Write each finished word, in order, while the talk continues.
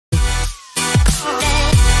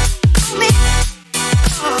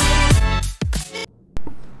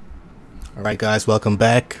Alright guys, welcome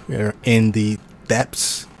back. We're in the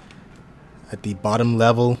depths at the bottom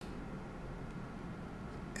level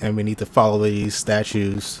and we need to follow these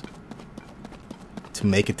statues to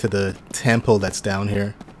make it to the temple that's down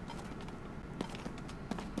here.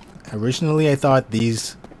 Originally I thought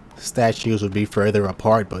these statues would be further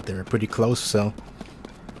apart, but they're pretty close, so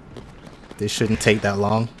this shouldn't take that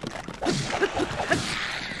long.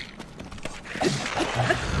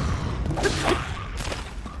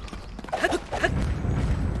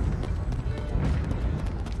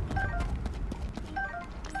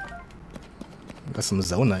 Got some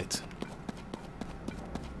zonite.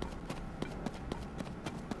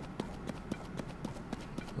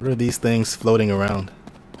 What are these things floating around?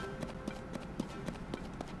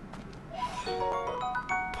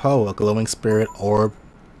 Poe, a glowing spirit orb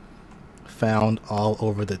found all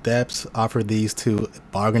over the depths. Offer these to a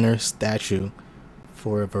bargainer statue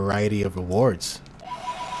for a variety of rewards.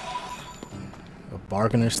 A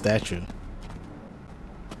bargainer statue.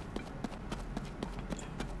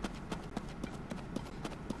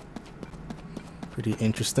 Pretty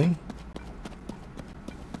interesting.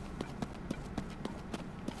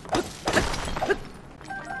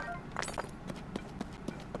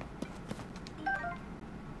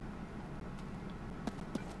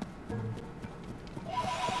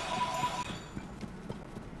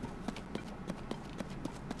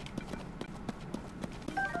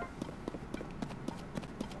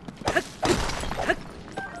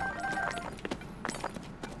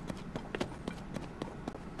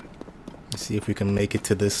 See if we can make it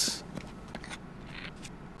to this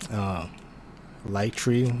light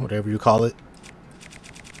tree, whatever you call it.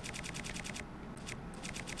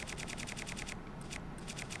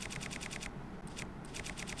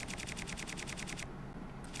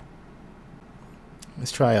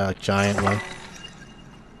 Let's try a giant one.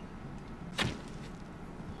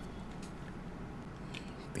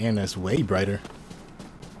 Damn, that's way brighter.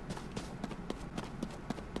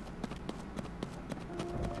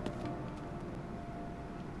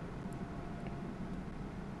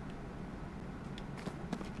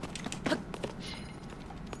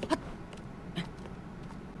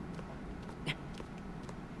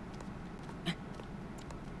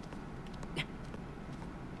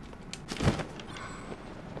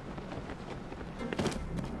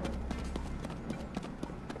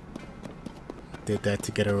 Did that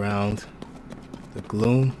to get around the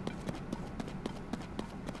gloom.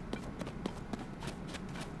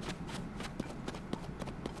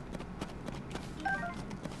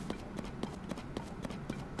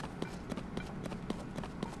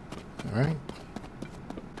 All right.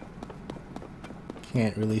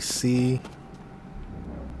 Can't really see.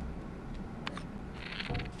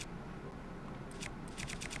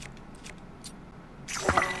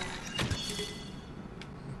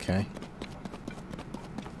 Okay.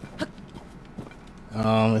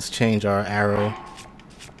 Let's change our arrow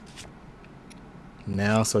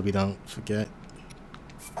now so we don't forget.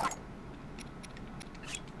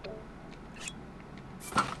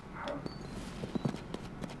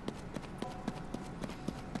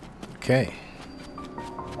 Okay.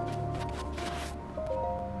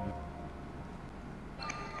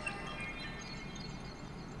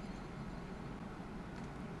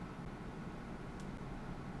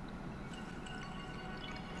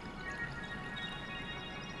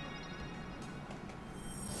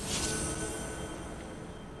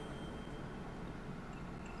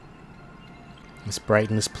 Let's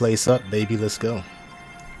brighten this place up, baby. Let's go.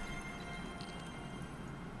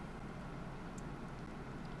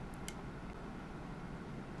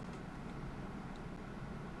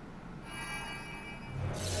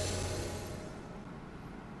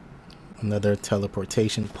 Another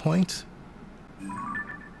teleportation point.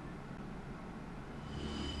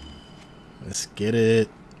 Let's get it.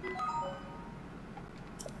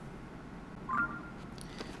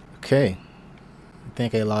 Okay. I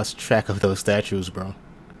think I lost track of those statues, bro.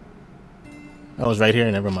 I was right here,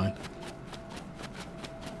 never mind.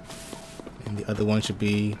 And the other one should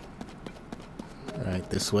be right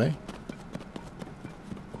this way.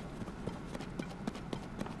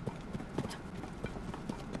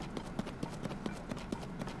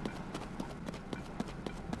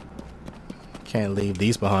 Can't leave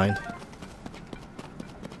these behind.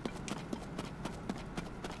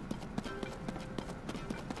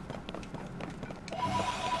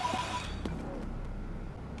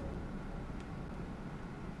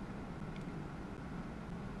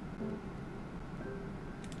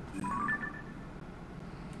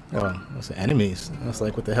 Oh, those are enemies. I was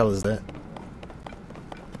like, what the hell is that?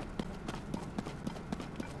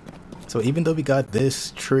 So even though we got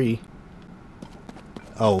this tree,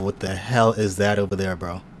 Oh, what the hell is that over there,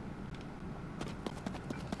 bro?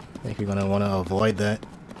 I think we're gonna want to avoid that.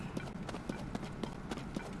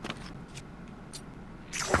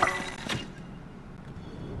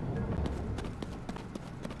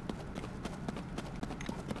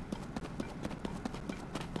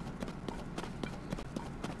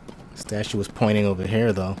 Statue was pointing over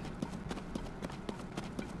here, though.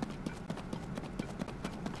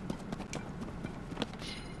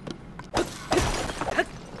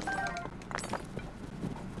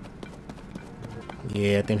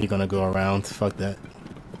 Yeah, I think we're gonna go around. Fuck that.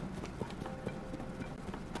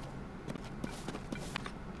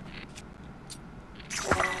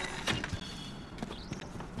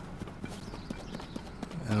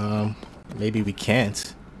 Maybe we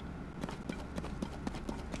can't.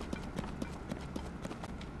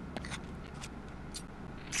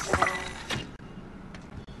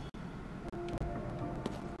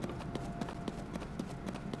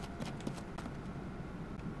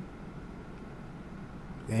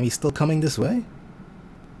 And he's still coming this way?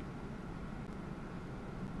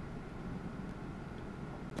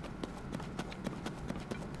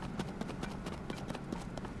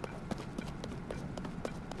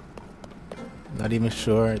 Not even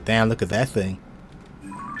sure. Damn, look at that thing.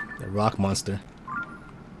 The rock monster.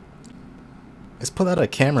 Let's pull out a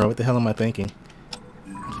camera. What the hell am I thinking?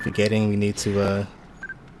 I'm forgetting we need to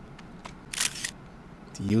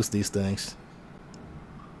use these things.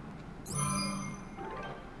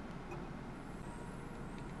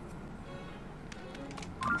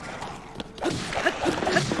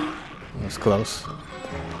 That was close.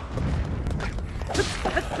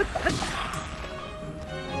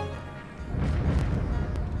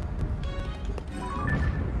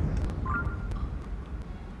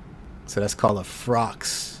 So that's called a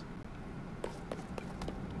frox.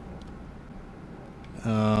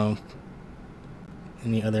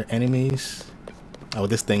 Any other enemies? Oh,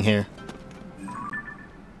 this thing here.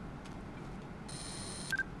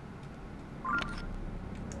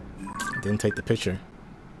 Didn't take the picture.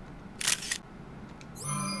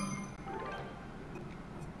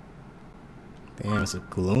 Damn, it's a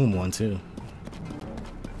gloom one too.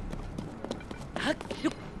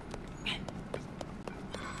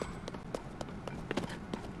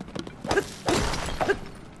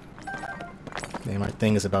 Damn, our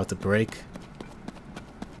thing is about to break.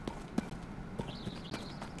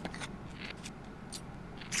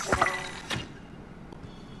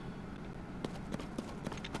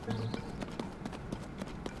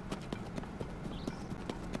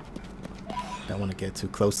 Don't want to get too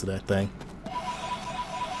close to that thing.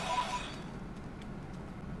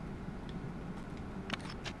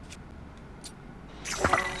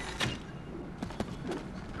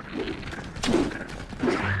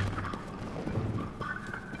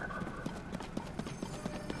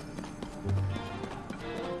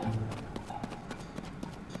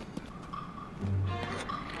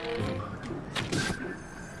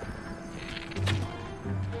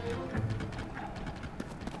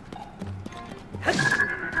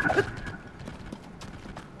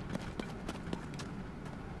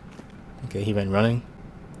 Okay, he went running.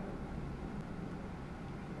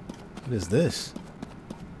 What is this?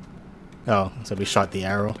 Oh, so we shot the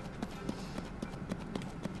arrow.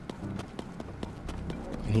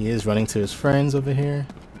 And he is running to his friends over here.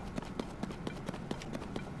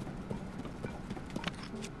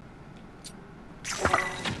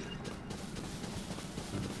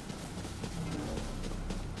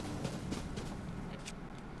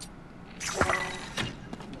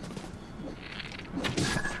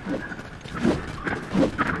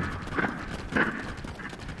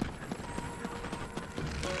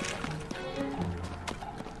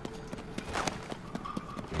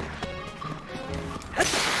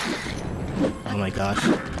 Oh my gosh.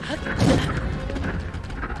 I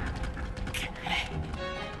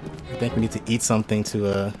think we need to eat something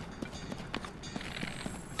to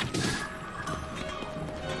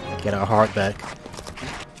get our heart back.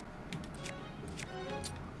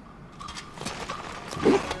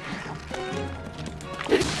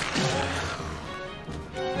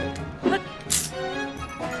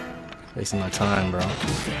 Wasting my time, bro.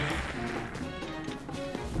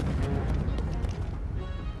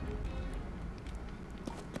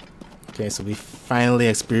 Okay, so we finally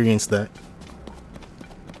experienced that.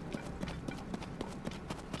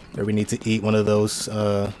 Where we need to eat one of those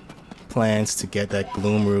plants to get that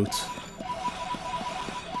gloom root.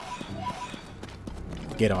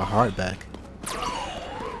 Get our heart back.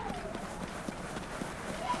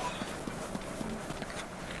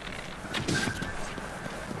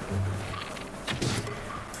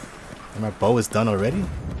 And my bow is done already?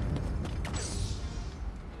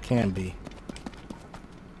 can be.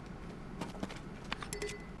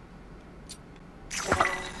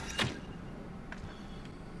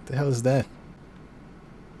 The hell is that?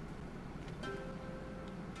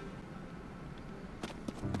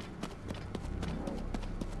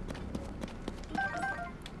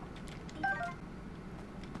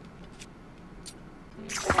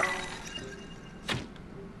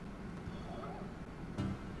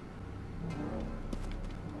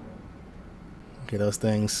 Okay, those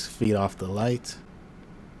things feed off the light.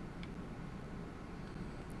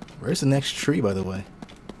 Where's the next tree, by the way?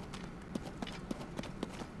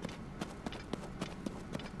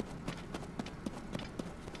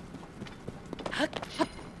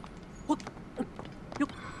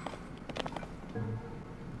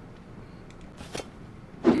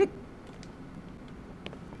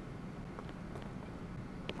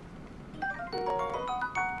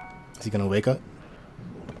 Is he gonna wake up?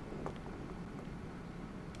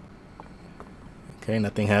 Okay,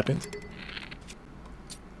 nothing happened.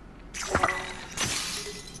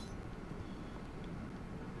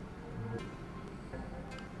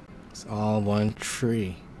 It's all one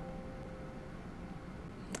tree.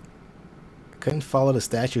 I couldn't follow the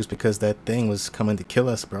statues because that thing was coming to kill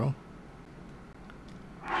us, bro.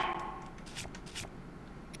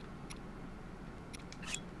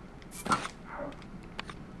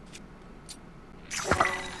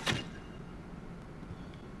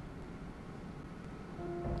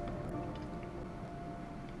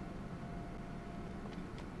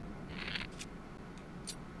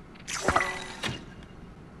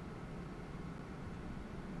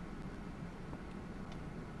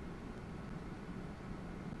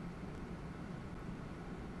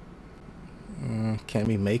 Can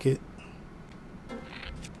we make it?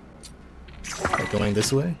 By going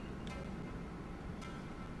this way?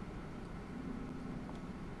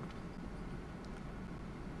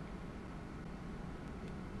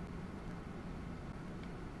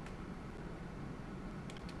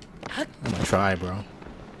 I'm gonna try, bro.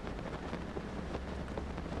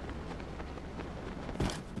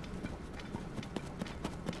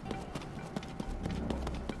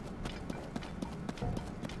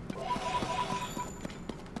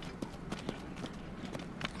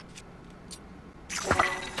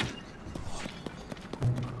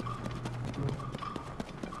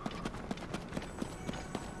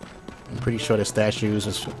 Pretty sure the statues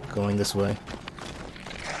is going this way.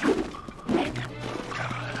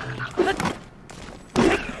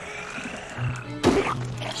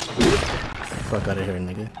 Fuck out of here,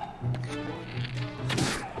 nigga.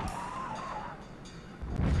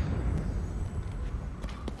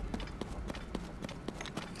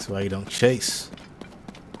 That's why you don't chase.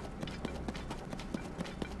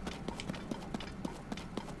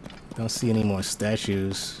 Don't see any more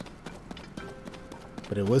statues.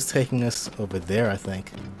 But it was taking us over there, I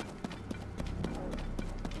think.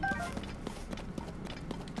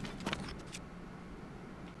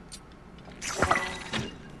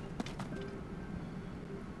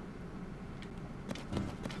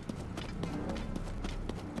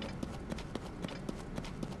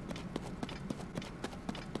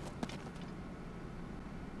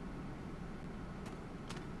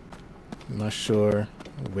 I'm not sure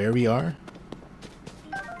where we are.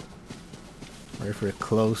 Or if we're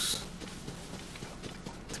close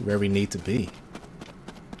to where we need to be.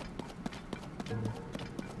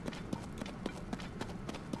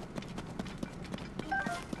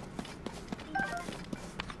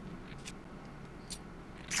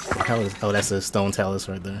 How is, oh, that's a stone talus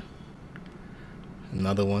right there.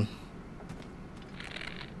 Another one.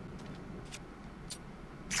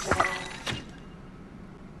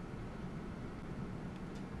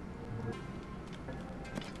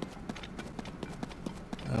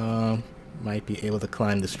 Might be able to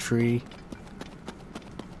climb this tree.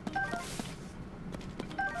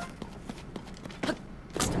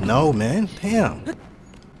 No, man. Damn.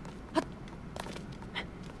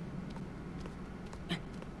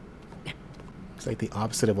 It's like the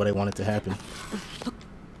opposite of what I wanted to happen.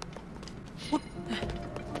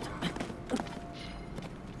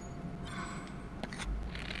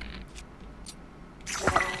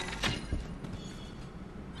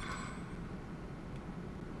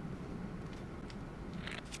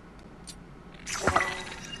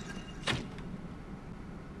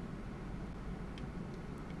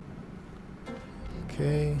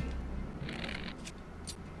 Okay.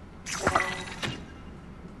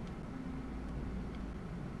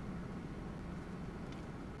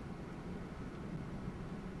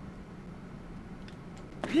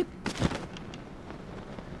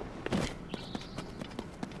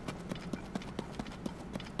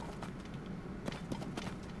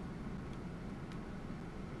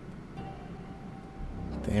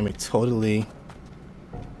 Damn it, totally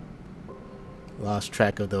lost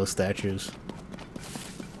track of those statues.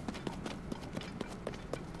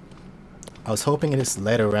 I was hoping it just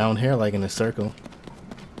led around here like in a circle.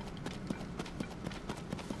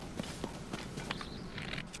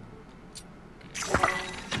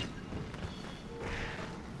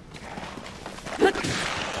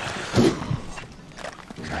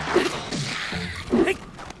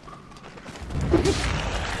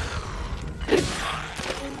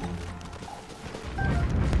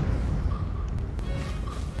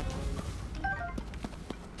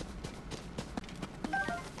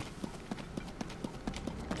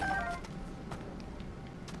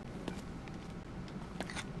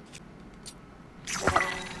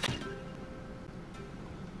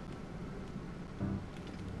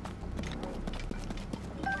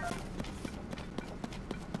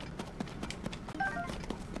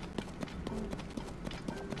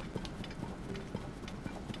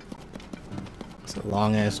 It's a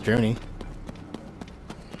long ass journey.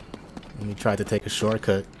 And we tried to take a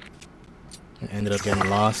shortcut and ended up getting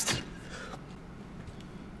lost.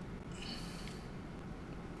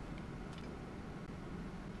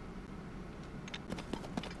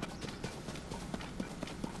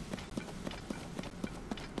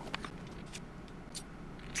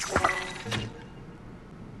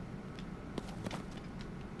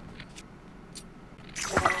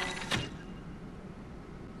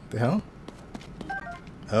 The hell?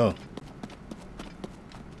 Oh.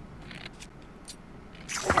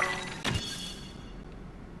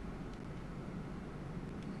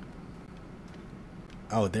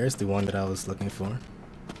 Oh, there's the one that I was looking for.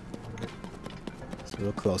 It's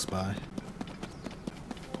real close by.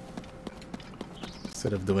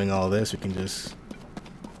 Instead of doing all this, we can just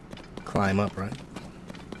climb up, right?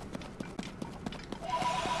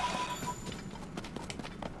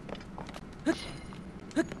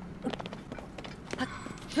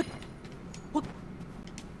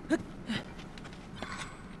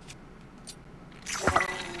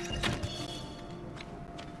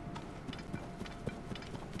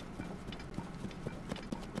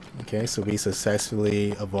 Okay, so we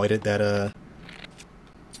successfully avoided that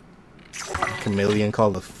chameleon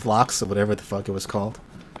called the Phlox, or whatever the fuck it was called.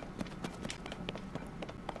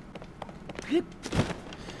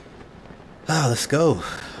 Ah, let's go.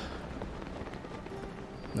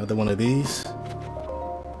 Another one of these.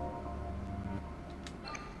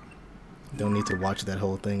 Don't need to watch that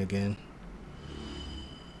whole thing again.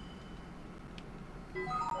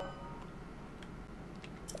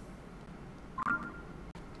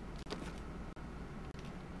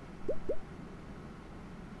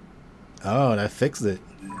 Oh, that fixed it.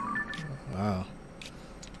 Wow.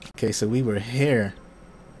 Okay, so we were here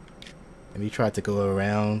and we tried to go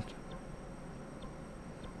around.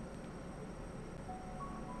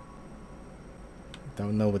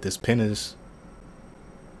 Don't know what this pin is.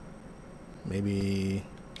 Maybe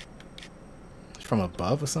it's from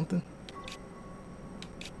above or something?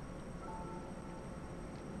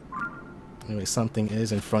 Anyway, something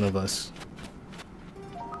is in front of us.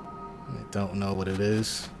 I don't know what it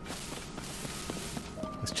is.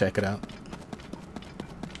 Let's check it out.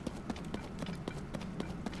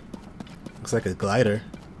 Looks like a glider.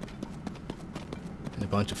 And a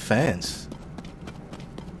bunch of fans.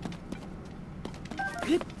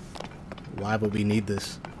 Why would we need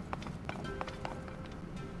this?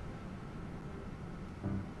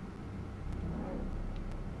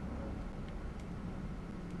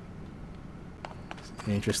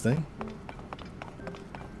 Interesting.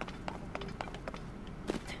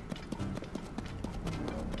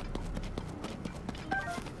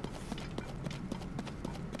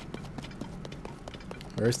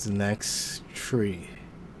 Where's the next tree?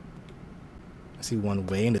 I see one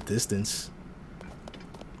way in the distance.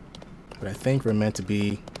 But I think we're meant to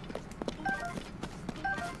be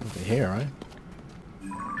over here, right?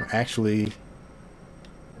 Or actually...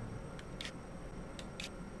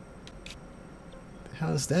 the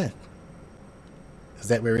hell is that? Is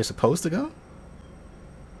that where we're supposed to go?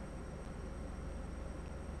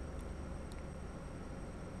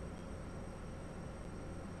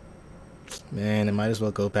 Man, I might as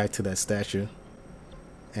well go back to that statue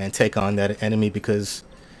and take on that enemy, because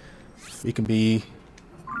we can be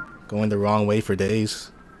going the wrong way for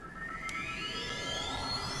days.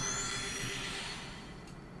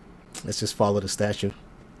 Let's just follow the statue.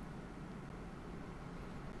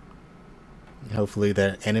 Hopefully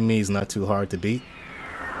that enemy is not too hard to beat.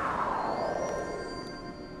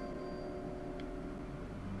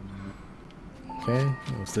 Okay,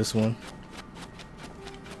 what's this one?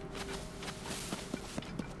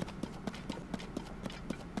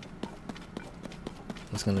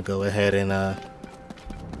 Just gonna go ahead and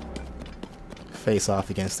face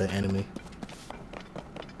off against the enemy.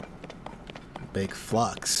 Big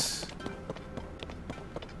flux.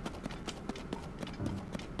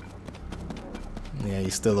 Yeah,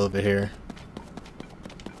 he's still over here.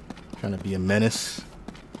 Trying to be a menace.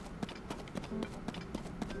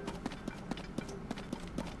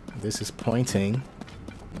 This is pointing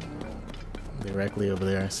directly over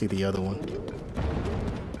there. I see the other one.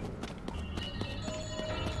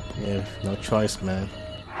 Yeah, no choice, man.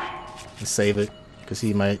 Let's save it, because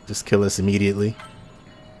he might just kill us immediately.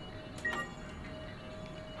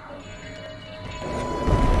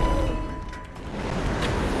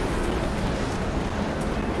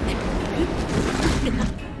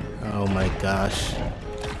 Oh my gosh.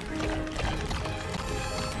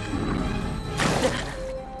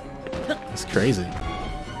 That's crazy.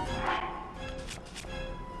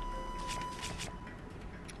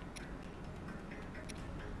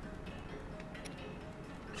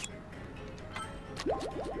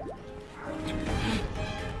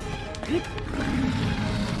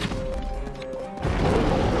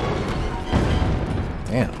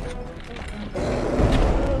 Damn.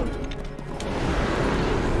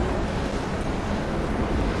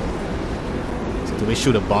 So do we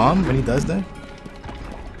shoot a bomb when he does that?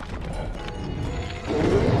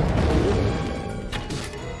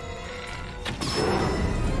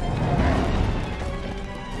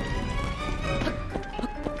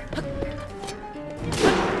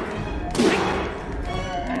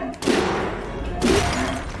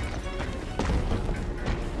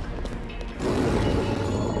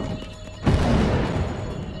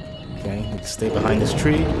 Stay behind this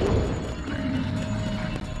tree.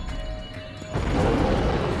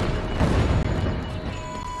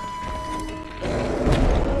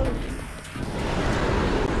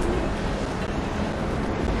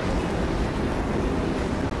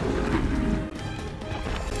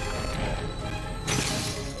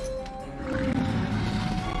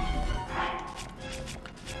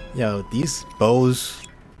 Yo, these bows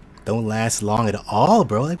don't last long at all,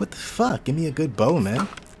 bro. Like, what the fuck? Give me a good bow, man.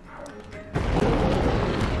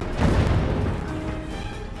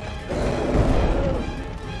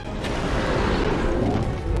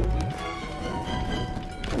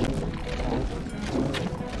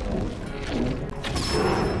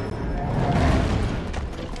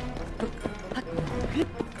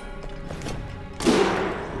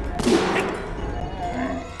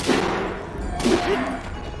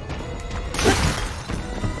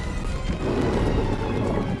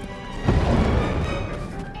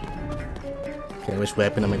 Okay, which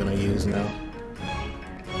weapon am I gonna use now?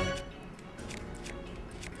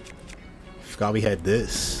 Forgot we had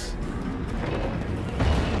this.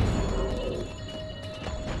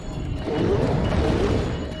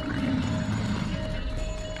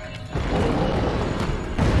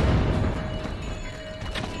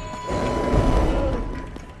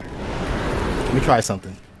 Let me try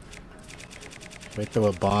something. If I throw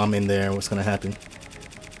a bomb in there, what's gonna happen?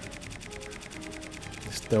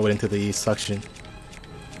 Just throw it into the suction.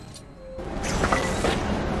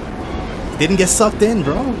 Didn't get sucked in,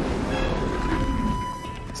 bro.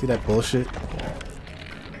 See that bullshit?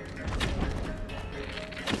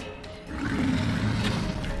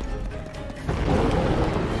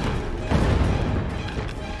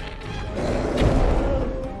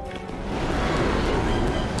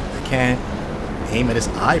 I can't aim at his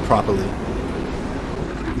eye properly.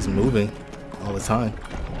 He's moving all the time.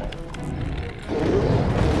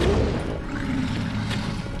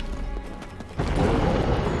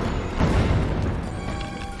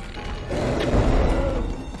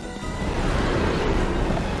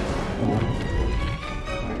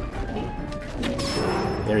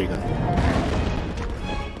 There you go.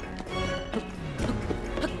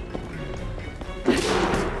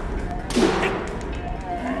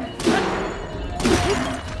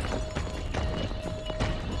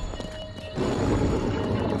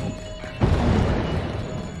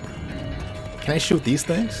 Can I shoot these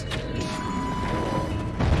things?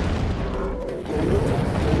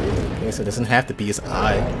 Okay, so it doesn't have to be his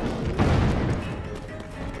eye.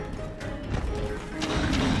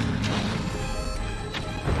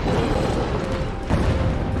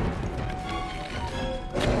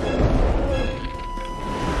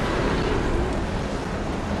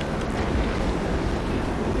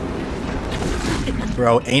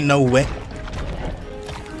 Bro, ain't no way.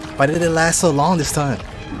 Why did it last so long this time?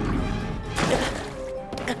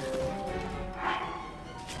 You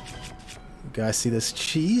guys see this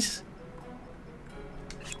cheese?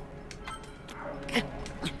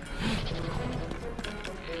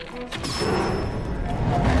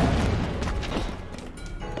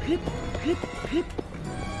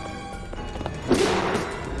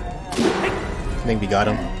 I think we got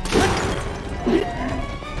him.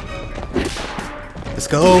 Let's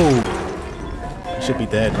go! He should be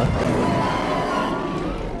dead, right?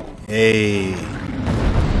 Hey.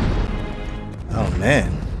 Oh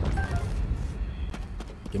man.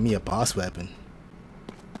 Give me a boss weapon.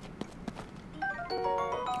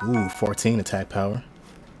 Ooh, 14 attack power.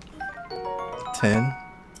 10.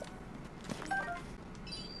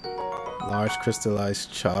 Large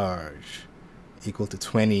crystallized charge. Equal to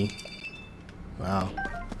 20. Wow.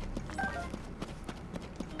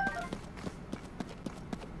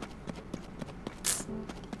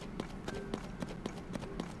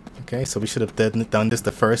 Okay, so we should have done this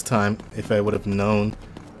the first time if I would have known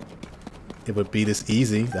it would be this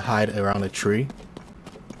easy to hide around a tree.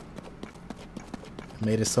 It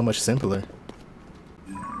made it so much simpler.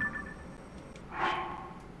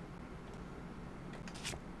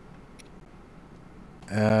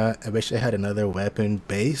 I wish I had another weapon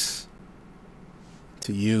base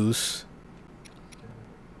to use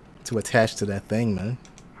to attach to that thing, man.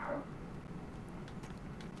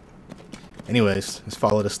 Anyways, let's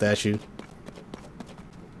follow the statue.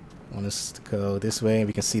 I want us to go this way, and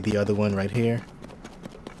we can see the other one right here.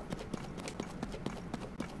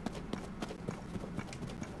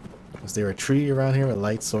 Is there a tree around here, a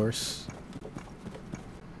light source?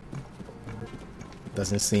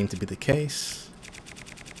 Doesn't seem to be the case.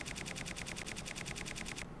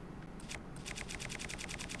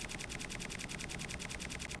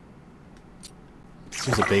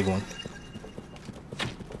 This was a big one.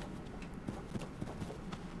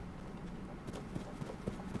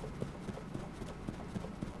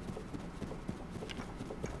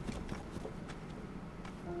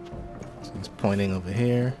 So he's pointing over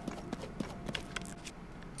here.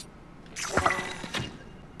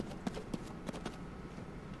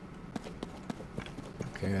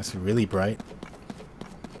 Okay, that's really bright.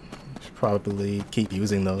 Should probably keep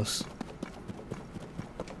using those.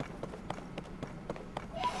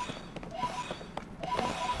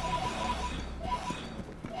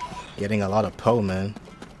 Getting a lot of Poe, man.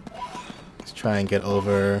 Let's try and get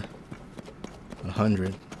over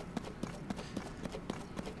 100.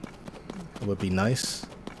 It would be nice.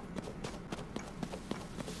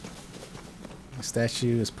 The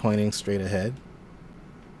statue is pointing straight ahead.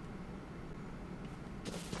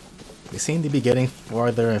 They seem to be getting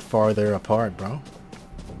farther and farther apart, bro.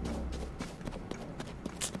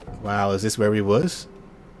 Wow, is this where we was?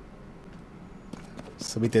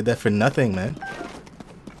 So we did that for nothing, man.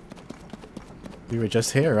 We were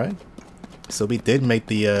just here, right? So we did make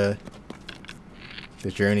the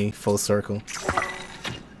journey full circle.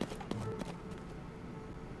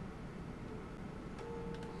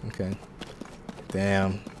 Okay.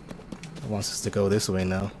 Damn. It wants us to go this way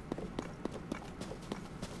now.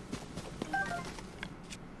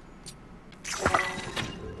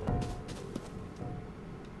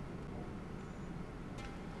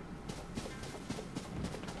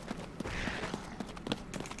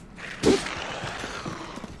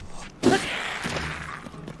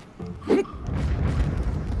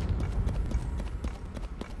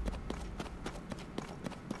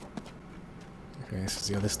 Okay, this is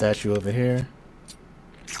the other statue over here.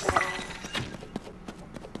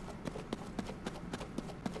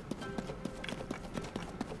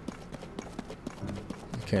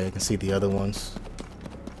 Okay, you can see the other ones.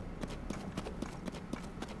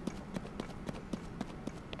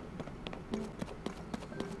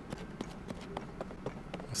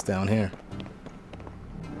 It's down here.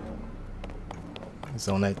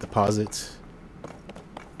 Zonite deposits.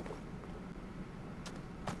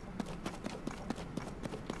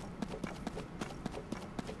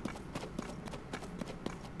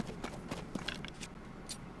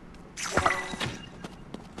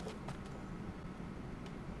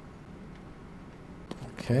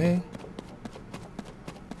 Okay.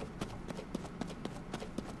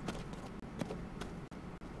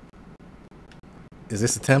 Is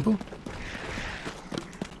this a temple?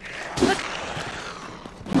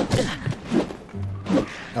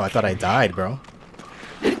 Oh, I thought I died, bro.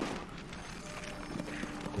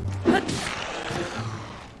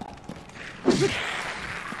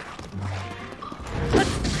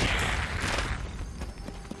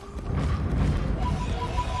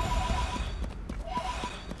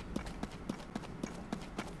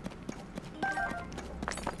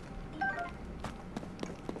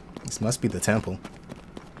 This must be the temple.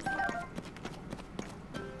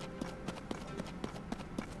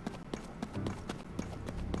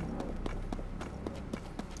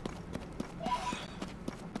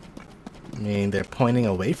 I mean, they're pointing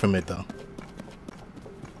away from it though.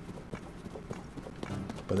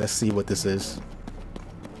 But let's see what this is.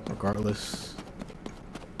 Regardless.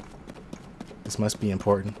 This must be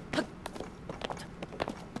important.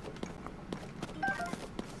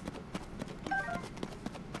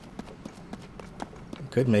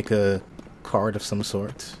 Could make a card of some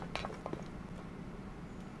sort.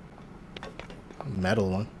 A metal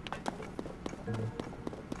one.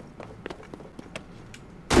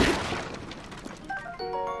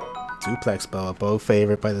 Duplex bow, a bow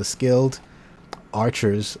favored by the skilled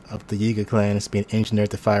archers of the Yiga clan, is being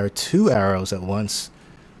engineered to fire 2 arrows at once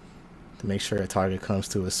to make sure a target comes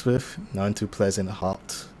to a swift, none too pleasant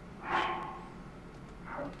halt.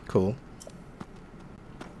 Cool.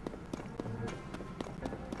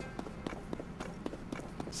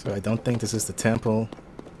 So I don't think this is the temple.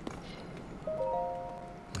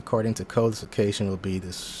 According to code, this location will be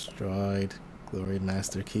destroyed. Glory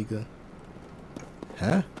Master Kiga.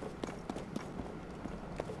 Huh?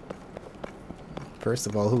 First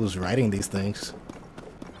of all, who was writing these things?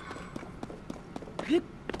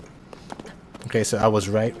 Okay, so I was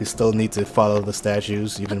right. We still need to follow the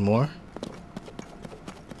statues even more.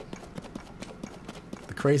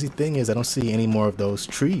 The crazy thing is I don't see any more of those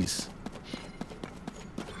trees.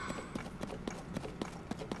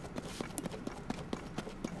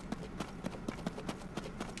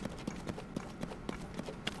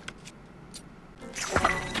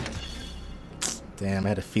 Damn, I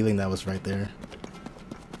had a feeling that was right there.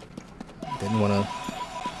 Didn't want to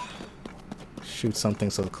shoot something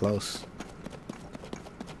so close.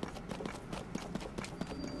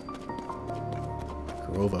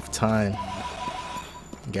 Grove of Time.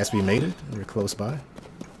 Guess we made it. We're close by.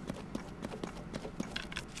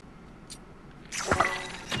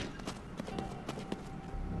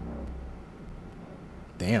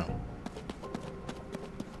 Damn.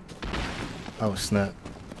 Oh, snap.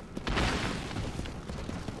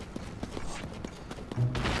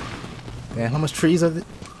 Man, how much trees are there?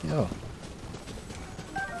 Yo.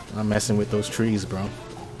 I'm messing with those trees, bro.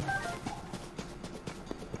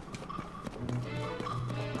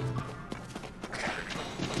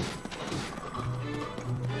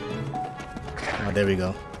 Oh, there we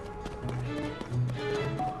go.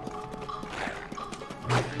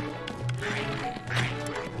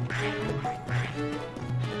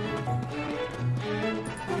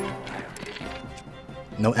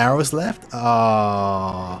 No arrows left?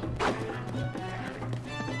 Oh.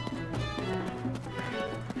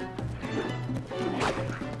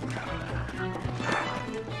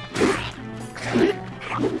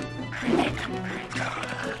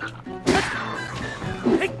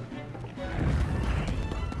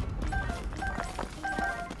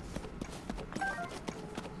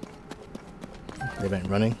 They went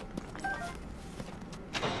running.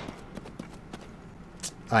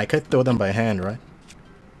 I could throw them by hand, right?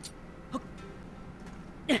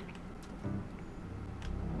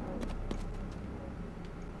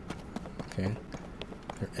 Okay.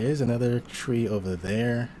 There is another tree over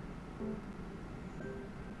there.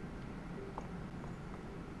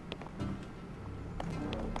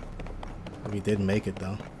 We did make it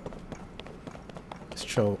though. Let's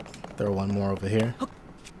throw one more over here.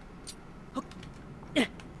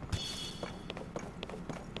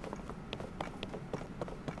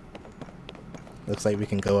 Looks like we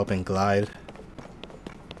can go up and glide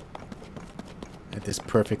at this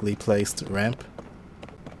perfectly placed ramp.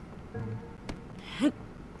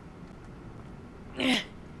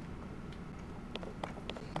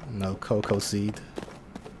 No cocoa seed.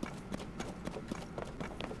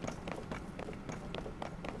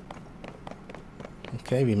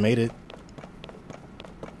 Okay, we made it.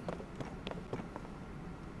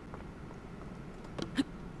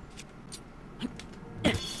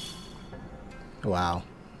 Wow.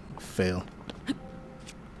 Fail.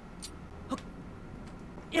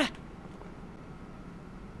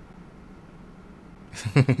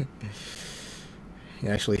 He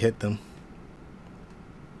actually hit them.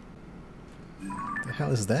 What the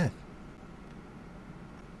hell is that?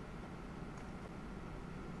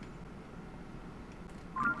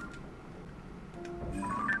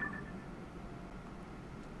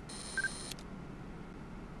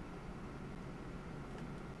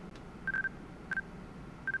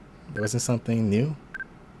 There wasn't something new?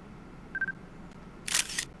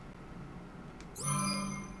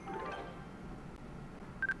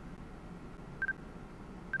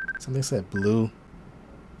 Something said blue.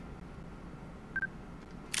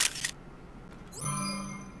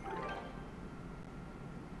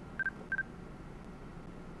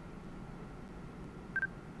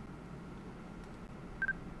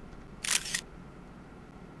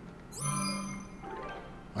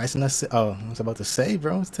 Why isn't that? Oh, I was about to say,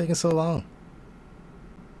 bro. It's taking so long.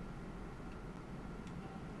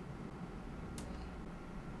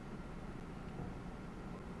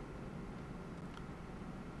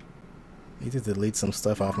 Need to delete some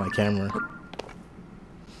stuff off my camera.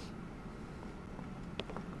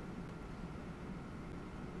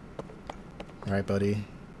 Alright, buddy.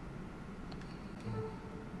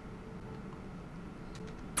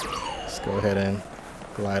 Let's go ahead and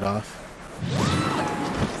glide off.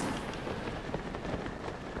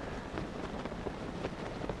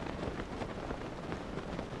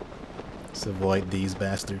 Let's avoid these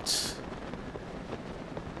bastards.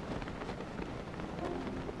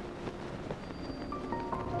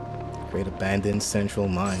 Great abandoned central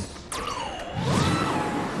mine.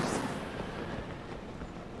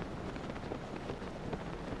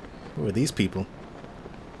 Who are these people?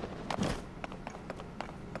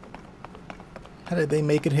 How did they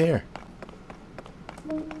make it here?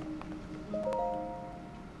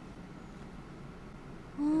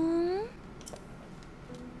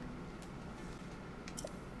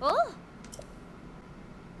 Oh.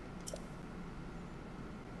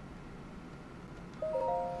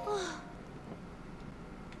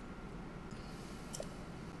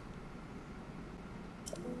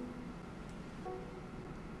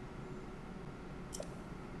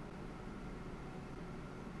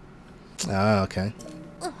 Ah, okay.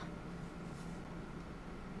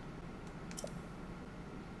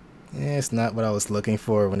 Yeah, it's not what I was looking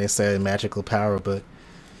for when they said magical power, but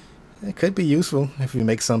it could be useful if you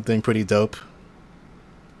make something pretty dope.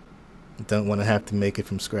 You don't want to have to make it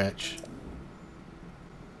from scratch.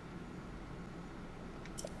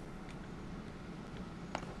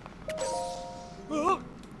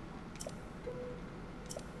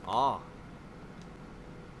 Ah.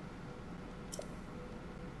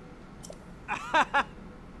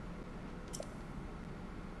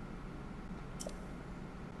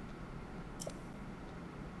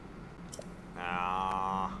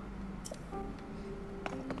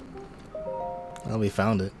 Well, we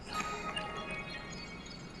found it.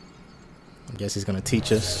 I guess he's gonna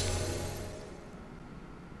teach us.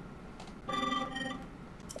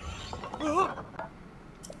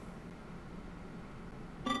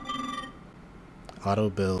 Auto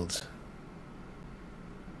build.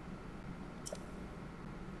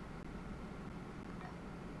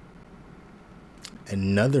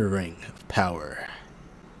 Another ring of power.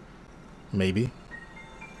 Maybe.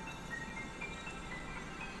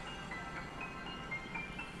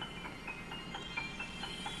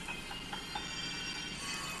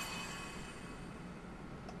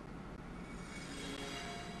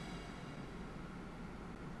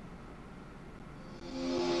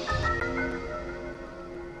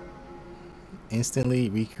 Instantly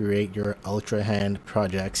recreate your Ultra Hand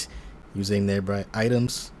projects using nearby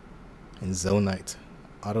items and Zonite.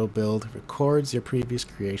 Auto build records your previous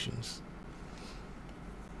creations.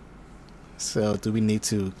 So do we need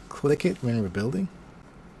to click it when we're building?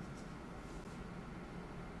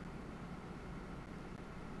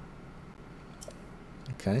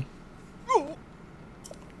 Okay.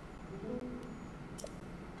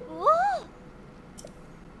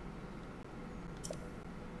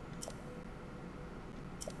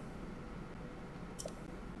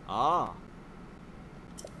 Ah.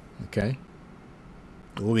 Okay.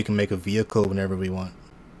 Or we can make a vehicle whenever we want.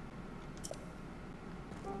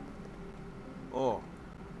 Oh.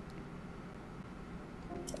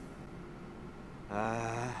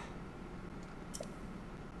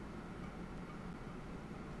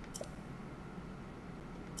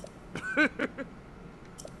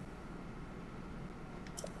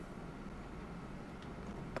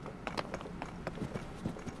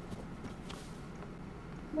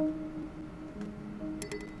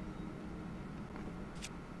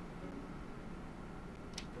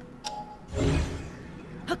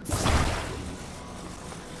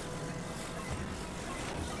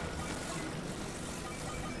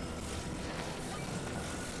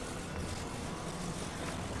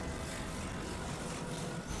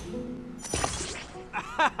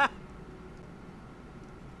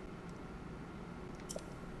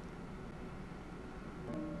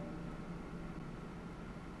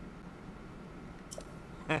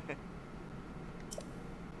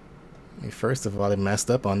 First of all, I messed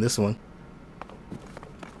up on this one.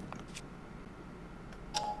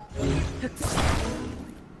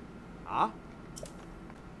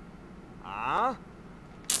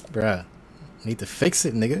 Bruh, need to fix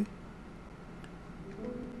it, nigga.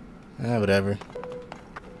 Ah, whatever.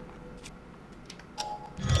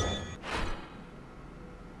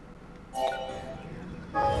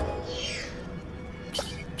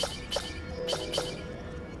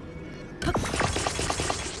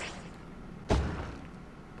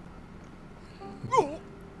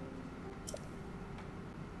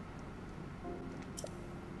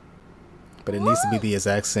 But it needs to be the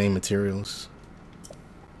exact same materials.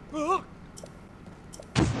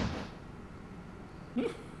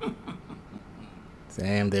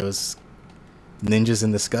 Damn, there was ninjas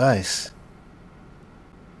in the skies.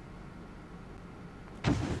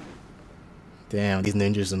 Damn, these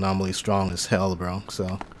ninjas are normally strong as hell, bro. So,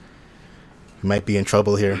 you might be in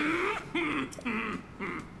trouble here.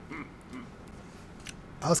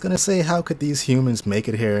 I was gonna say, how could these humans make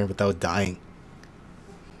it here without dying?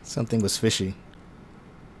 Something was fishy.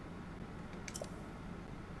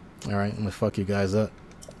 Alright, I'm gonna fuck you guys up.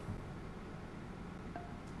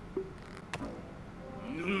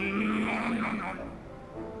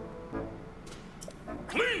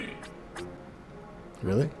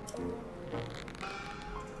 Really?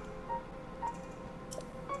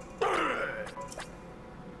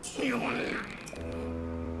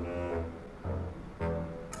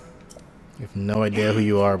 You have no idea who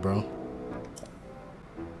you are, bro.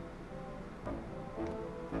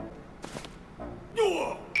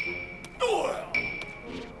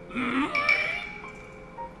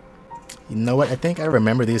 You know what? I think I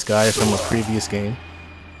remember these guys from a previous game.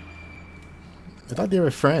 I thought they were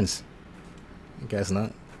friends. I guess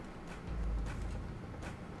not.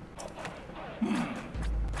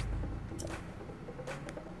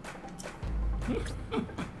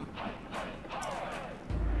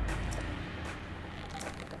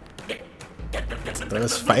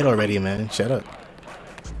 Let's fight already, man. Shut up.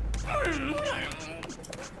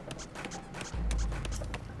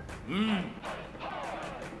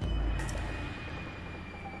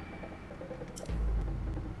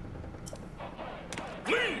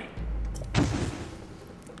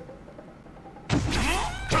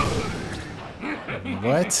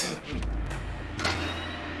 What?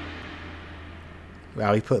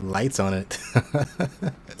 Wow, he put lights on it.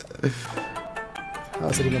 How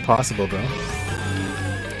is it even possible, bro?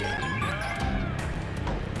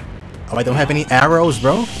 Oh, I don't have any arrows,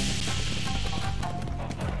 bro?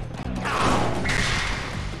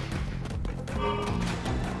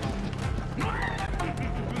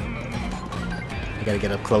 I gotta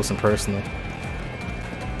get up close and personal.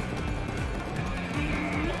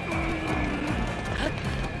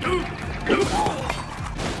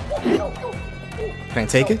 Can I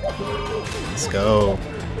take it? Let's go.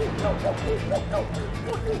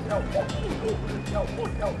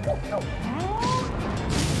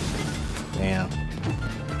 Damn.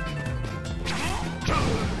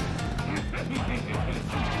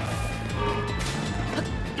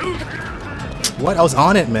 What? I was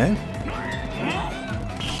on it, man.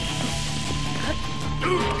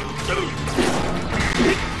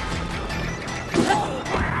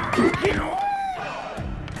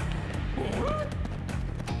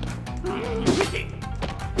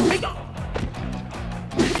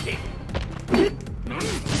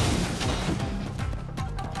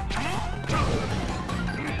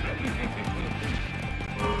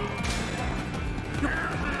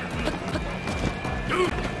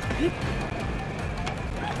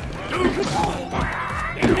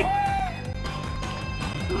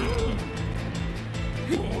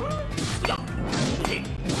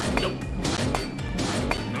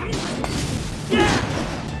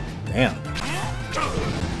 Damn.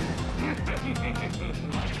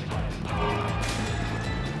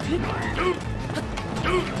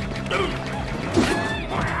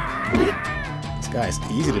 This guy's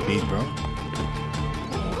easy to beat, bro.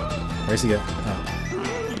 Where's he go? Oh.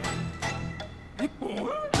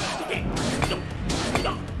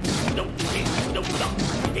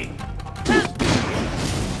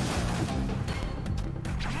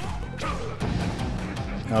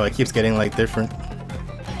 Oh, it keeps getting like different.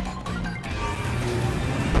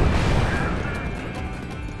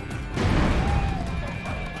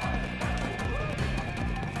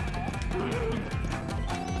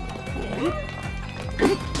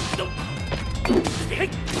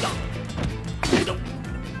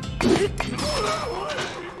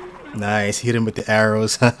 Nice, hit him with the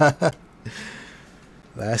arrows.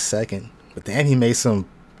 Last second. But damn, he made some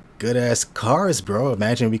good ass cars, bro.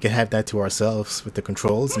 Imagine we could have that to ourselves with the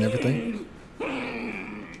controls and everything.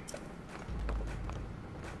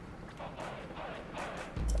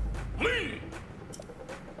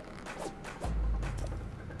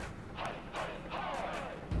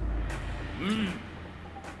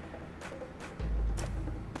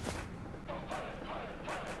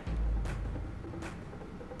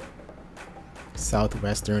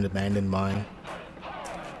 Southwestern abandoned mine.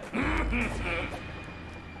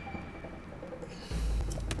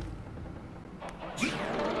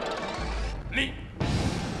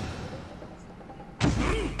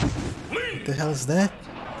 What the hell is that?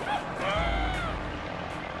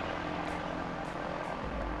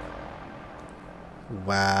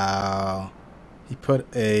 Wow. He put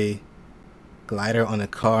a glider on a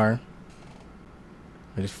car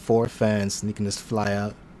with 4 fans and you can just fly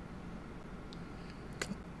out.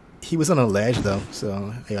 He was on a ledge though,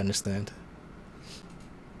 so I understand.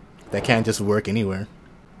 That can't just work anywhere.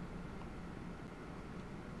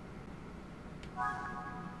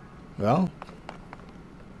 Well,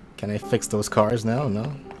 can I fix those cars now?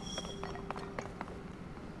 No.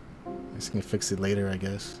 I just can fix it later, I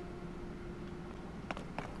guess.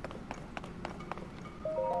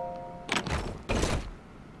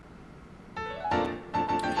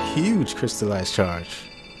 Huge crystallized charge.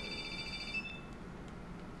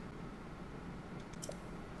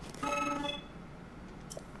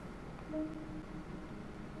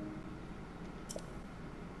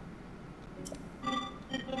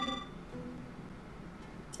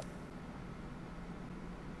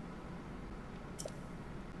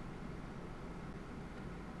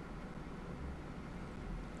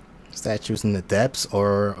 Statues in the depths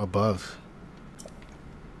or above?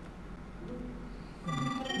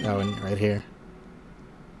 That one right here.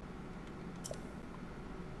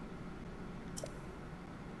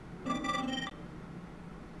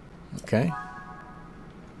 Okay.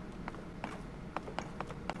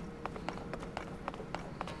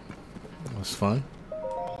 That was fun.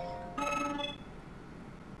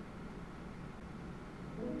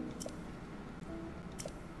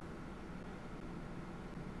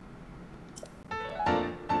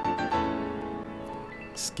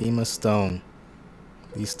 Schema stone.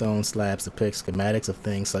 These stone slabs depict schematics of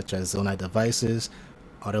things such as zonite devices.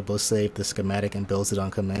 Audible save the schematic and builds it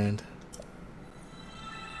on command.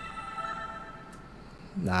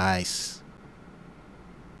 Nice.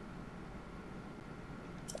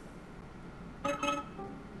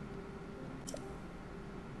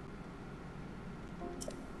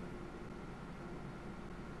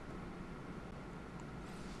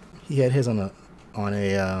 He had his on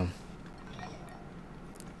a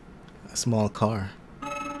small car.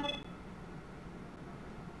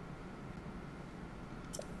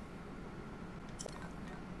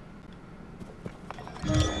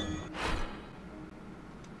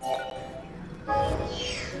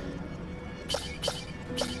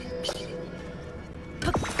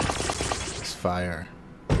 It's fire.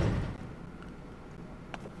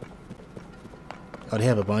 Oh, they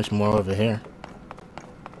have a bunch more over here.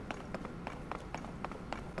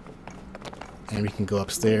 And we can go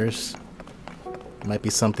upstairs. Might be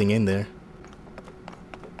something in there.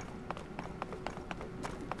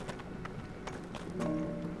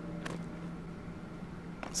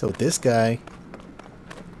 So this guy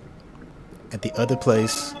at the other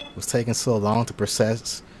place was taking so long to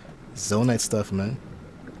process zonite stuff, man.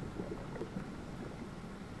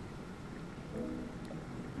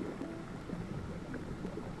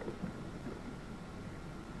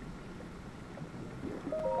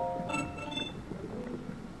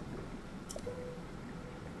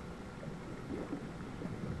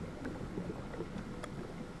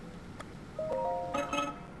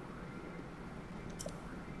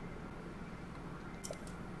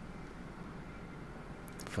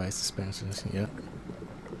 Device dispensers, yep.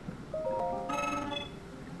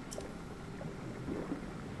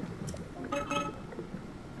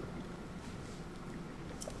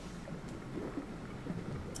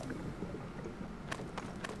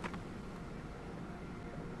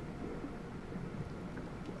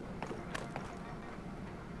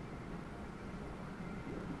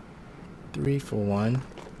 Three for one.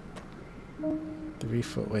 3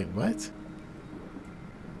 for, wait, what?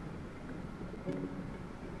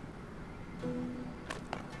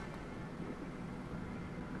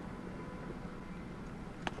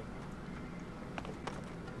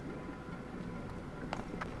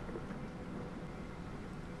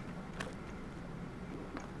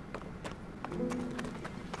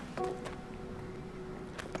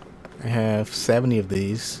 I have 70 of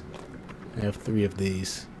these. I have 3 of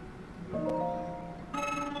these.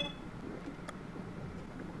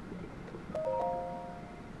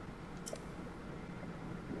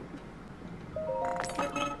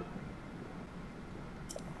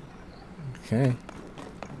 Okay.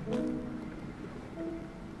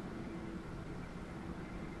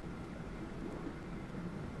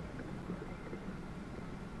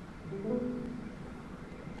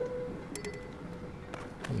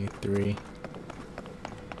 Need 3.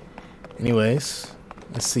 Anyways,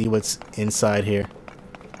 let's see what's inside here.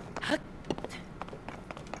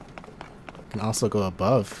 Can also go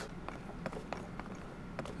above.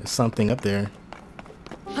 There's something up there.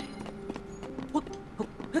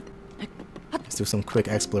 Let's do some quick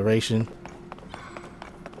exploration.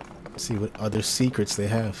 See what other secrets they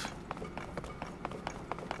have.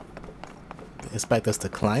 expect us to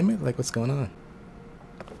climb it? Like, what's going on?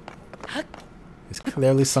 There's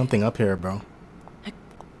clearly something up here, bro.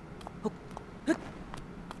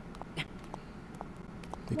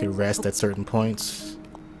 You could rest at certain points.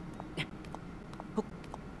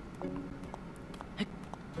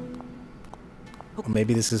 Or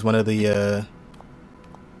maybe this is one of the,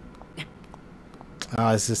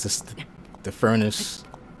 ah, this is the furnace.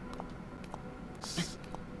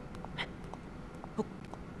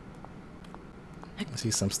 I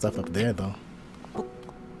see some stuff up there, though.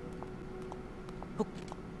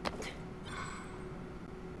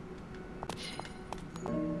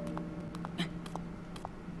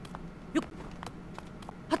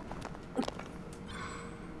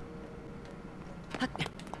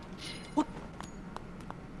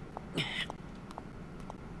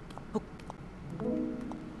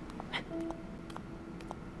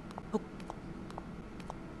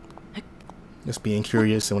 Just being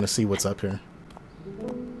curious, I want to see what's up here.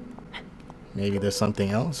 Maybe there's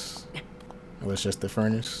something else? Or it's just the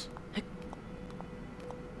furnace?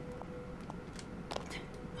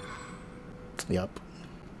 Yup.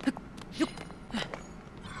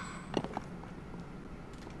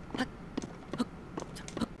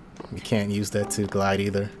 We can't use that to glide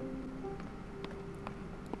either.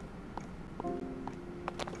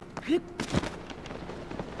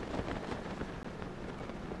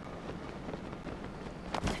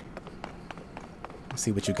 Let's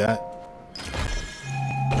see what you got.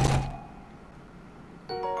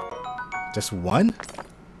 Just one?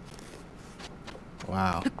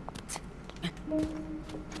 Wow.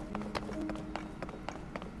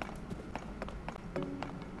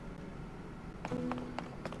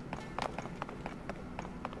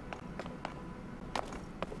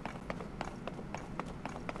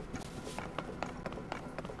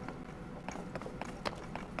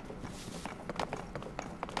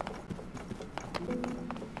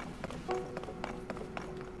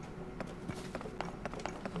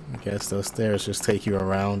 I guess those stairs just take you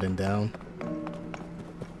around and down.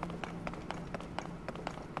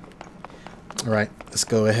 Alright, let's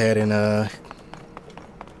go ahead and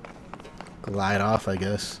glide off, I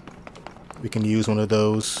guess. We can use one of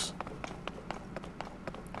those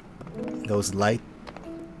light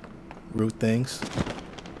root things.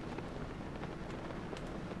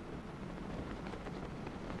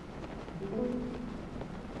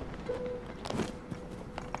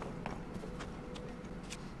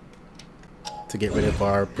 To get rid of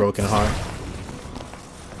our broken heart.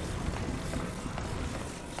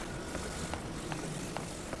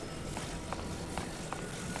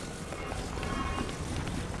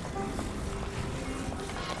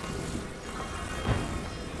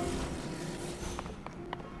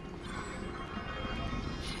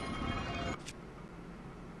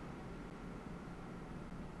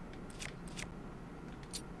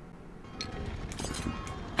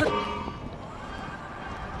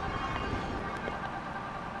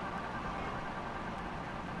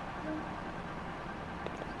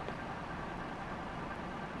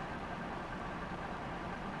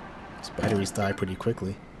 These batteries die pretty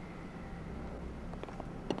quickly.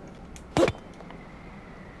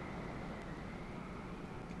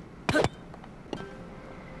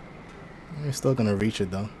 You're still gonna reach it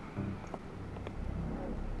though.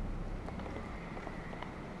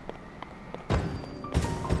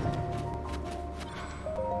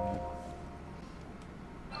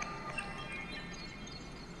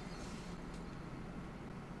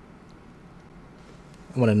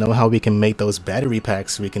 I want to know how we can make those battery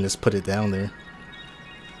packs so we can just put it down there.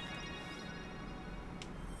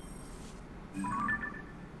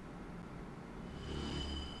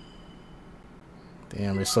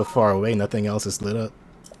 Damn, we're so far away, nothing else is lit up.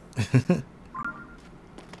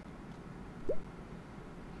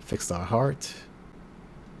 Fixed our heart.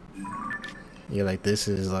 Yeah, like this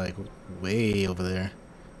is like way over there.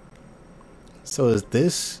 So is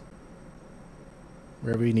this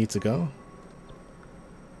where we need to go?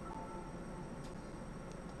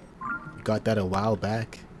 Got that a while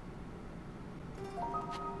back.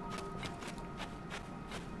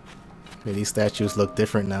 Okay, these statues look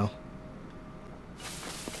different now.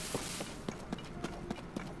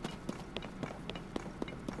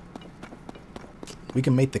 We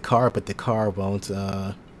can make the car, but the car won't.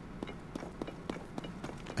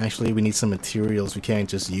 Actually, we need some materials. We can't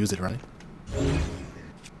just use it, right?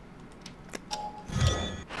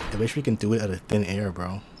 I wish we can do it out of thin air,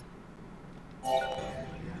 bro.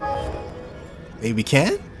 Maybe we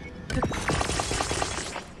can?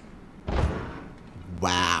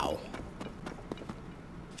 Wow.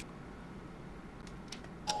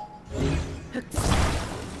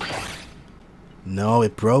 No,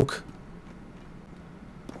 it broke.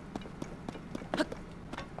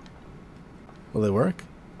 Will it work?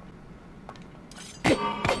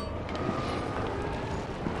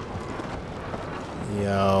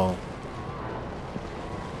 Yo.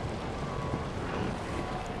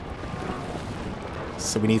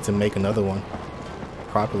 So we need to make another one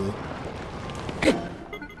properly.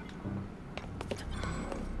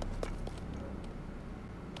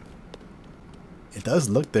 It does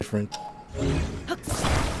look different than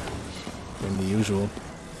the usual.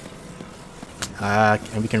 Ah,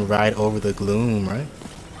 and we can ride over the gloom, right?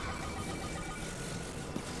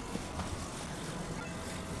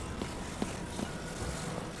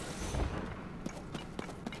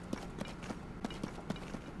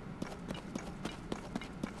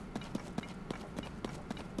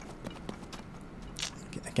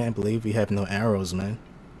 I can't believe we have no arrows, man.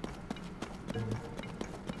 We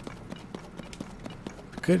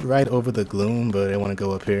could ride over the gloom, but I want to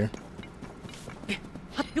go up here.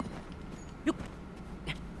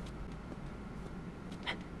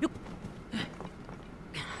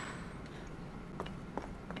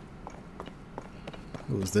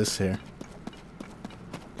 Who's this here?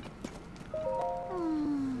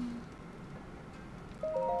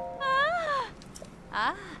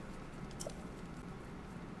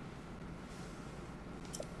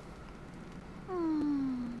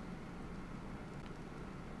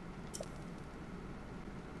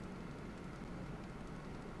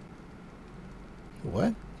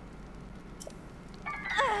 What?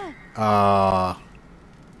 Ah,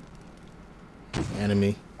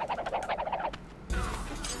 enemy.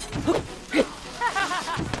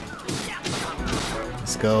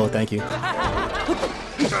 Let's go, thank you.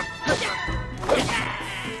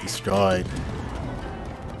 Destroyed.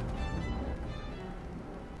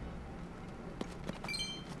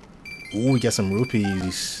 Ooh, we got some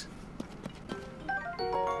rupees.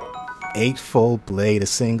 8-fold blade, a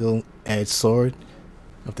single-edged sword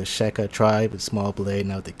of the Sheka tribe, a small blade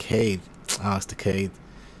now decayed. Ah, it's decayed.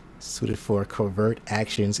 Suited for covert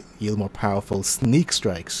actions, yield more powerful sneak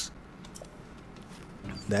strikes.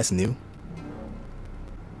 That's new.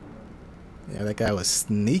 Yeah, that guy was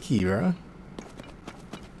sneaky, bro.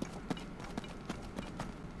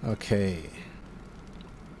 Okay.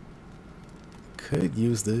 Could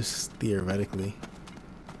use this theoretically.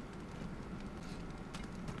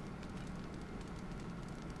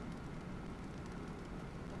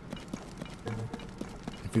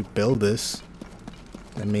 If we build this,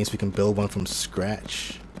 that means we can build one from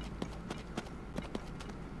scratch.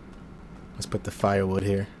 Let's put the firewood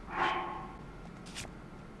here.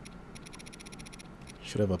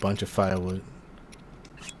 Should have a bunch of firewood.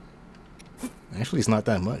 Actually, it's not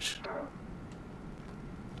that much.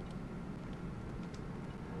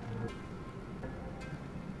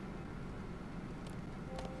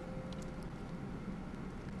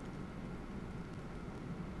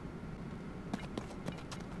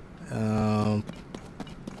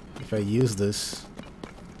 If I use this,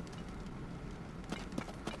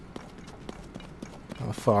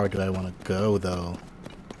 how far do I want to go though?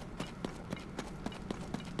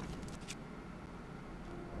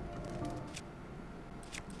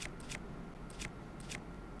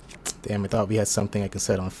 Damn, I thought we had something I could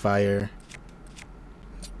set on fire.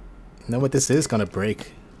 You know what, this is gonna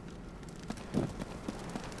break.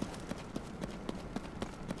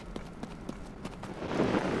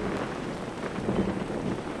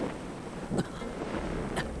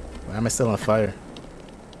 Why am I still on fire?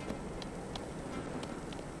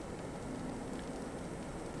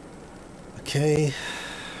 Okay.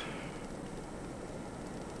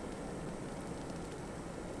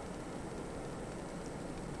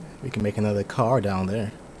 We can make another car down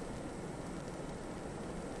there.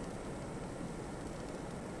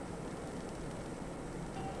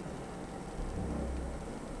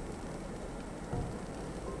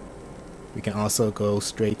 We can also go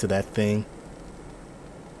straight to that thing.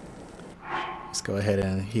 Let's go ahead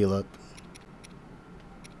and heal up.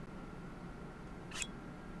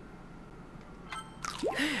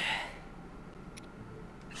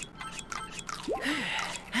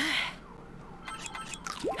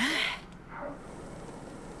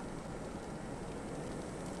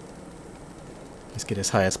 Let's get as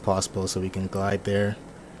high as possible so we can glide there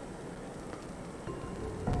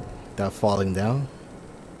without falling down.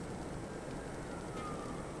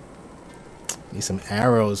 Need some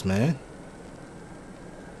arrows, man.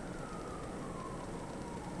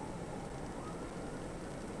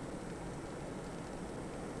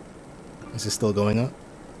 Is it still going up?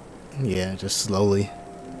 Yeah, just slowly.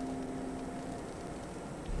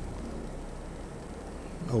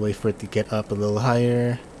 I'll wait for it to get up a little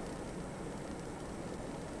higher.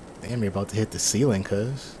 Damn, you're about to hit the ceiling,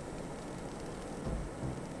 cuz.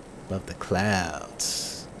 above the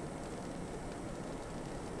clouds.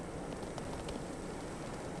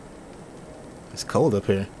 It's cold up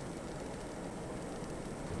here.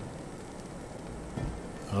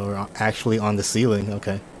 Oh, we're actually on the ceiling.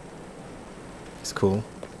 Okay. It's cool.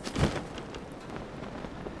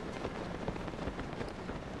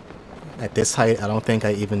 At this height, I don't think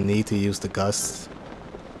I even need to use the gusts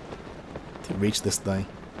to reach this thing.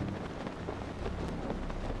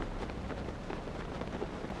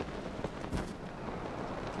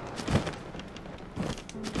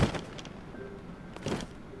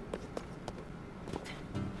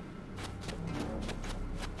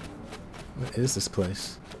 What is this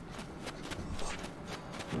place?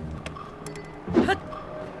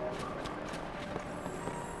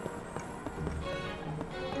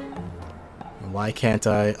 Why can't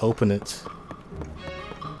I open it?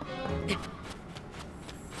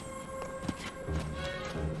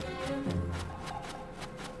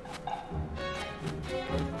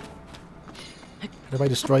 What if I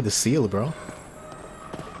destroyed the seal, bro?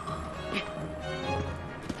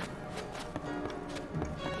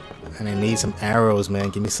 And I need some arrows, man.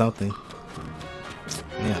 Give me something.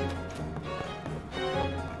 Yeah.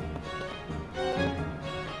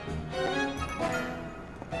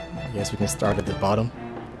 I guess we can start at the bottom.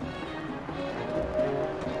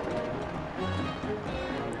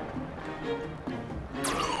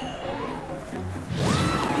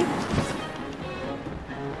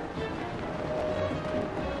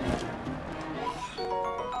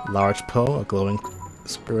 Large Poe, a glowing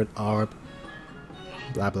spirit orb.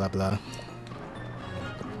 Blah blah blah.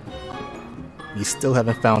 We still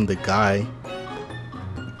haven't found the guy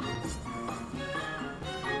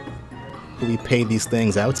who we paid these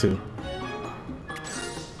things out to.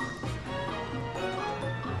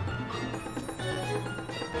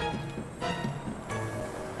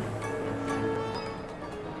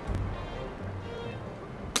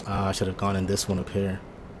 I should have gone in this one up here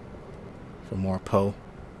for more Poe.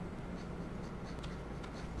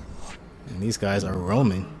 And these guys are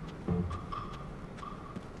roaming.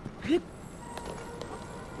 And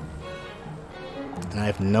I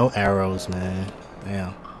have no arrows, man.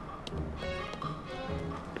 Damn.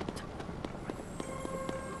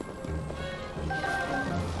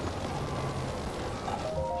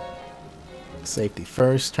 Safety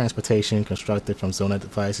first. Transportation constructed from Zona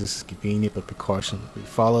devices is convenient but precaution be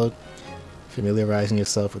followed. Familiarizing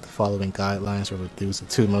yourself with the following guidelines will reduce the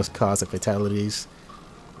two most cause of fatalities.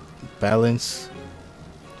 Balance.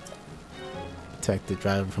 Protect the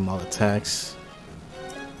driver from all attacks.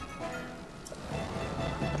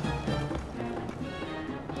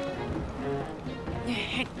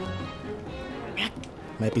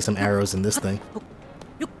 Might be some arrows in this thing.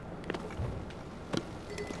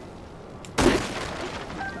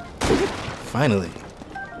 Finally.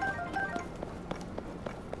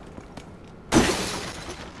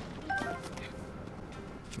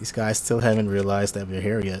 These guys still haven't realized that we're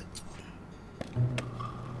here yet.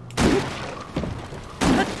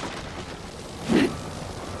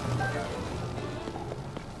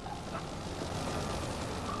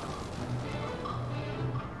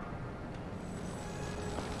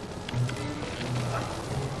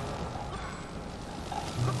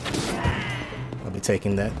 I'll be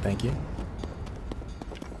taking that, thank you.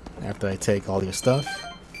 After I take all your stuff.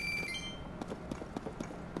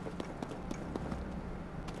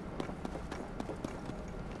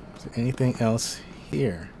 Is there anything else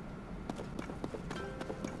here?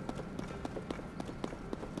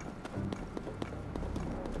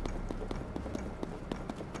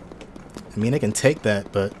 I mean, I can take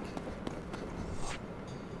that, but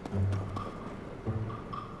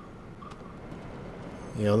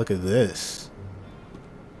yo, look at this.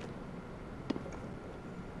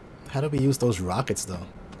 How do we use those rockets, though?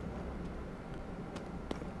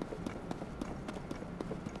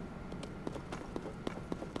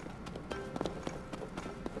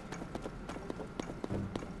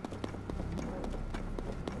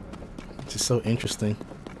 It's just so interesting.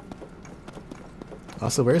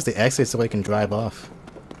 Also, where's the exit so I can drive off?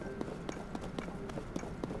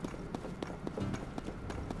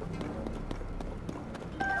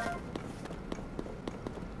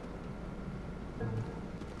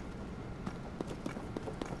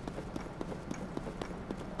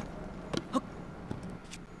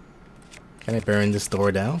 Can I burn this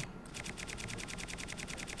door down?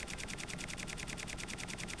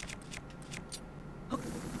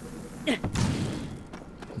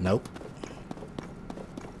 Nope.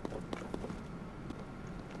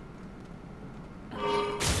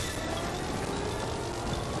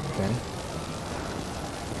 Okay.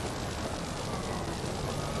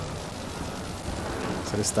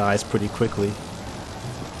 So this dies pretty quickly.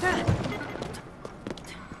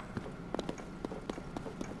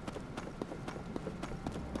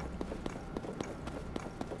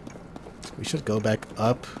 We should go back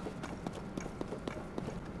up.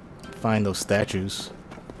 Find those statues.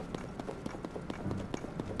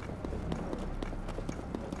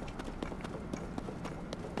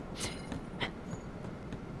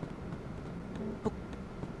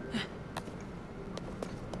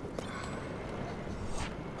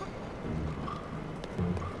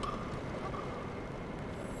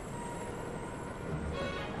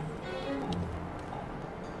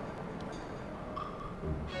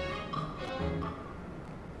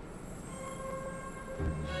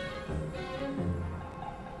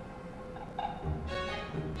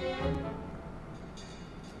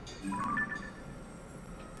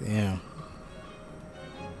 Damn.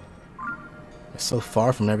 It's so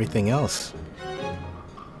far from everything else.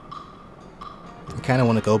 I kind of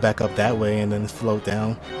want to go back up that way and then float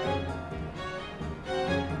down.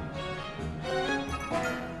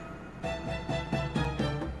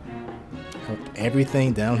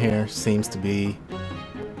 Everything down here seems to be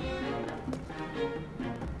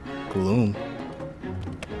gloom.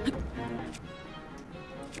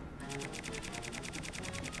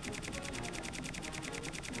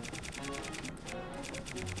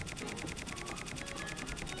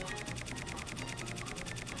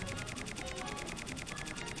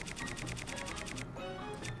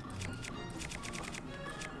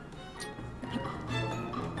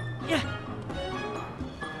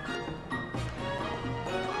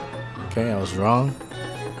 Okay, I was wrong.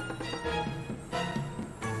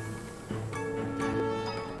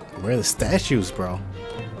 Where are the statues, bro?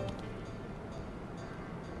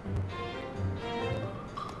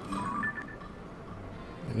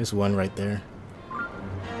 There's one right there.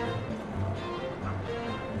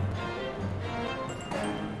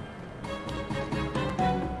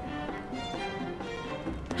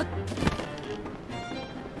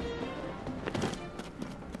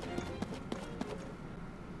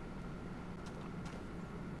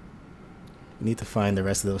 We need to find the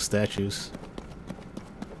rest of those statues.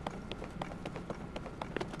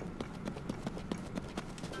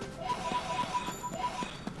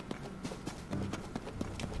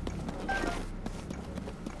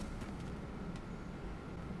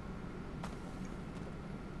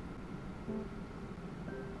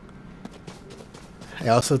 I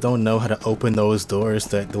also don't know how to open those doors,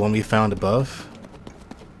 the one we found above.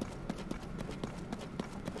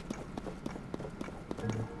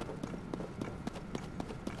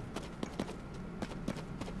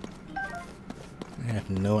 I have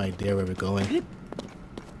no idea where we're going.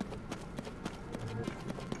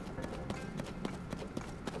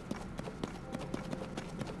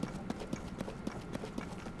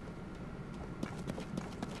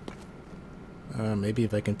 Maybe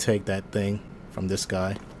if I can take that thing from this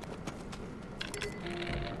guy.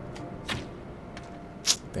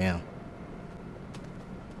 Damn.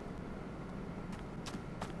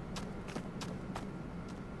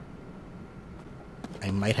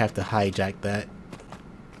 I might have to hijack that.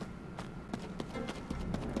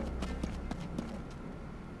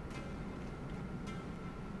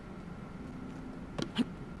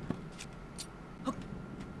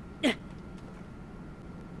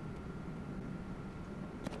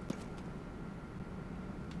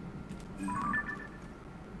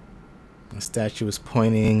 The statue is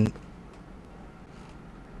pointing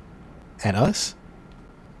at us?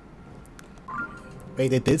 Wait,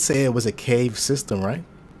 they did say it was a cave system, right?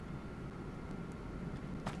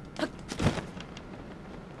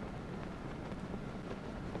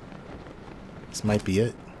 This might be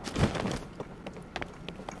it.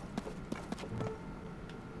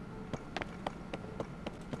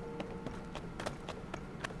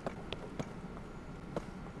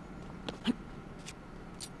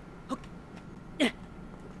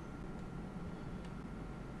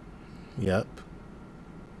 Yep.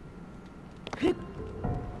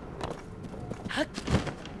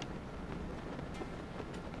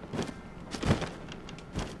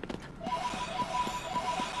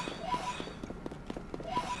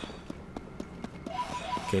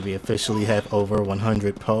 Okay, we officially have over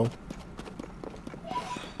 100 Po.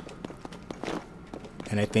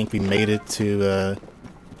 And I think we made it to, I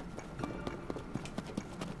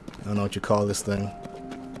don't know what you call this thing.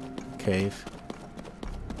 Cave.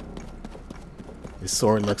 This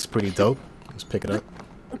sword looks pretty dope. Let's pick it up.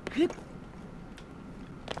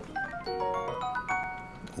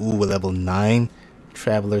 Ooh, level 9.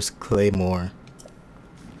 Traveler's Claymore.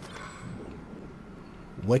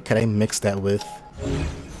 What could I mix that with?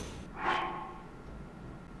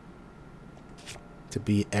 to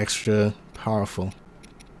be extra powerful.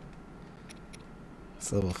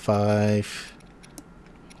 It's level 5,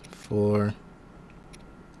 4,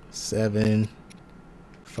 7,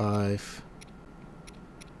 5,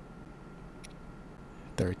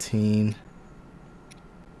 13.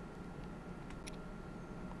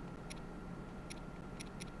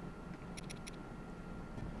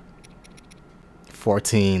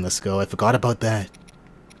 14. Let's go. I forgot about that.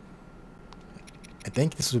 I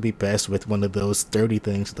think this would be best with one of those 30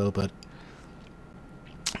 things though, but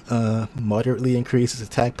moderately increases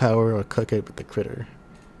attack power or cook it with the critter.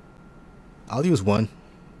 I'll use one.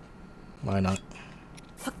 Why not?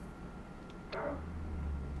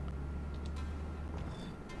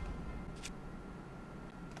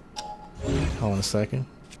 Hold on a second.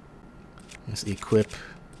 Let's equip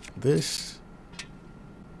this.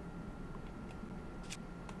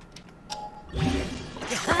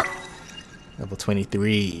 Level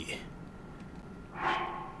 23.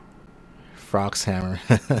 Frog's hammer.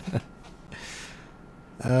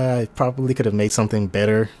 I probably could have made something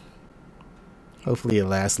better. Hopefully it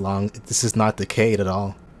lasts long. This is not decayed at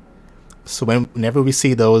all. So whenever we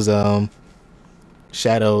see those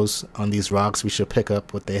shadows on these rocks, we should pick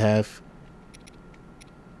up what they have.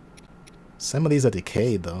 Some of these are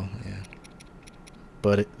decayed though, yeah.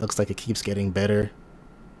 But it looks like it keeps getting better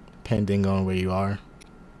depending on where you are.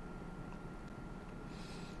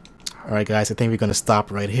 Alright guys, I think we're gonna stop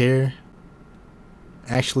right here.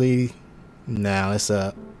 Actually, now let's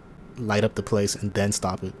light up the place and then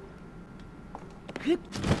stop it.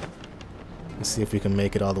 Let's see if we can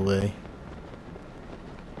make it all the way.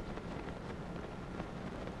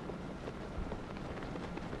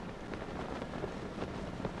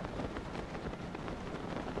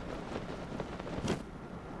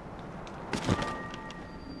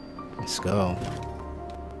 Let's go.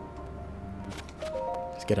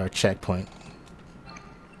 Let's get our checkpoint.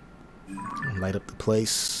 Light up the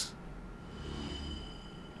place.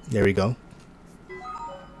 There we go.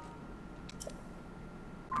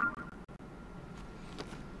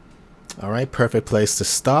 Alright, perfect place to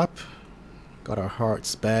stop. Got our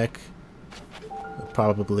hearts back. We'll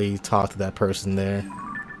probably talk to that person there.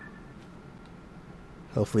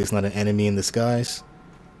 Hopefully it's not an enemy in disguise.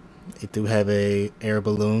 They do have a air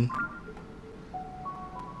balloon.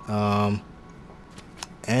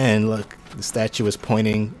 And look, the statue is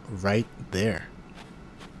pointing right there.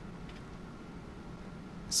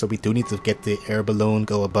 So we do need to get the air balloon,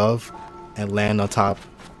 go above, and land on top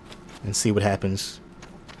and see what happens.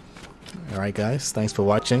 Alright guys, thanks for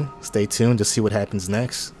watching. Stay tuned to see what happens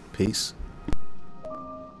next. Peace.